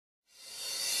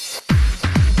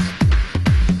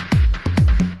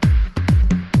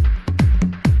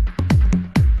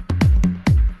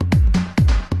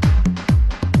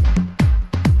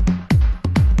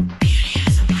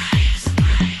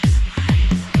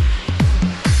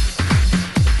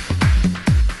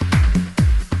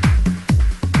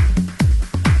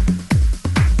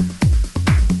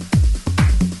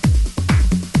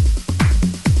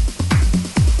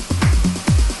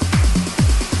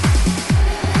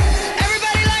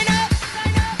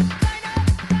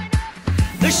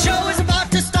show is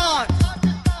about to start.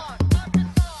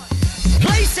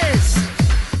 Places.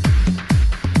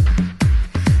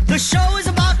 The show is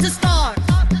about to start.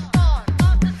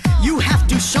 You have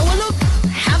to show a look,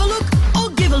 have a look, or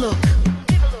give a look.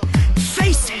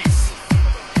 Faces.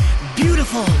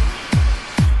 Beautiful.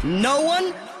 No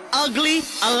one ugly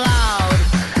allowed.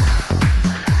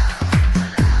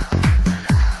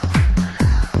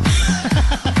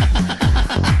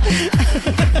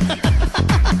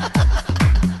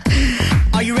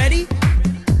 Are you ready?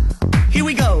 Here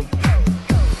we go.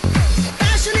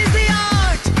 Fashion is the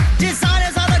art,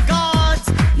 designers are the gods,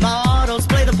 models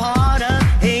play the part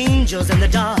of angels in the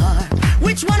dark.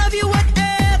 Which one of you would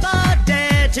ever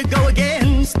dare to go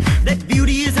against that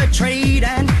beauty is a trade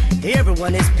and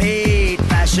everyone is paid?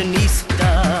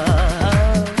 Fashionista,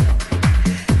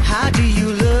 how do you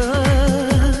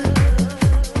look?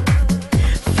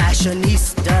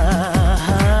 Fashionista,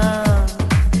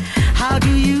 how do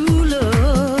you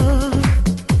look?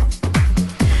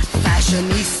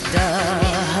 Fashionista.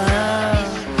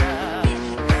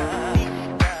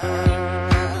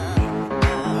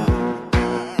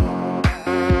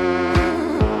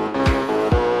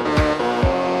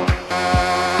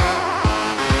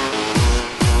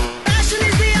 Fashion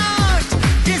is the art,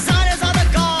 designers are the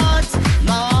gods,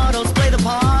 models play the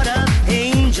part of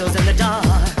angels in the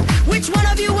dark. Which one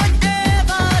of you would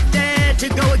ever dare to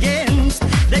go against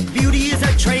that beauty is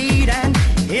a trade and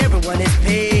everyone is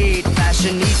paid?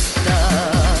 Fashionista,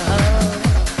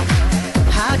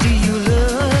 how do you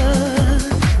look?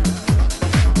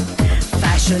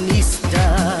 Fashionista,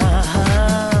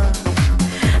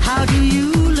 how do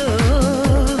you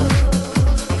look?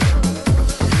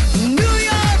 New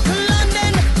York,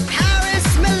 London, Paris,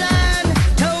 Milan,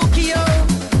 Tokyo,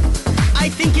 I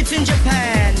think it's in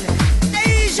Japan.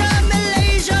 Asia,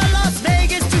 Malaysia, Las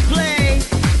Vegas to play.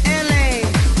 LA,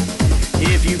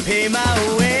 if you pay my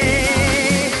way.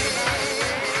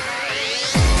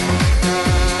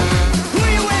 Who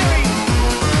are you wearing?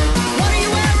 What are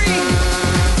you wearing?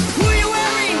 Who are you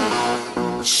wearing?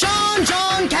 Sean,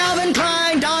 John, Calvin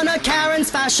Klein, Donna Karen's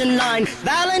fashion line,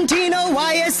 Valentino,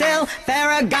 YSL,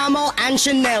 Ferragamo and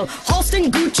Chanel, Halston,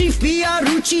 Gucci,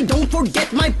 Fiorucci, don't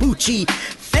forget my Pucci,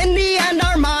 Fendi and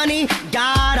Armani,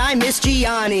 God I miss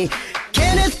Gianni,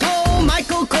 Kenneth Cole,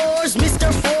 Michael Kors,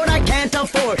 Mr. Ford I can't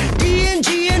afford,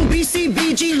 D&G and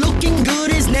BCBG, looking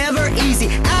good is never easy,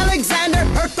 Alexander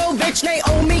Perkovich,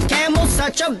 Naomi Campbell,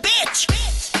 such a bitch.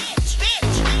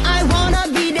 I wanna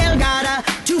be Delgada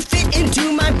to fit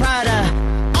into my Prada,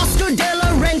 Oscar de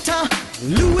la Renta,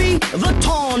 Louis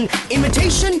Vuitton,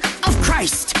 imitation of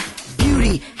Christ,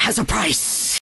 beauty has a price.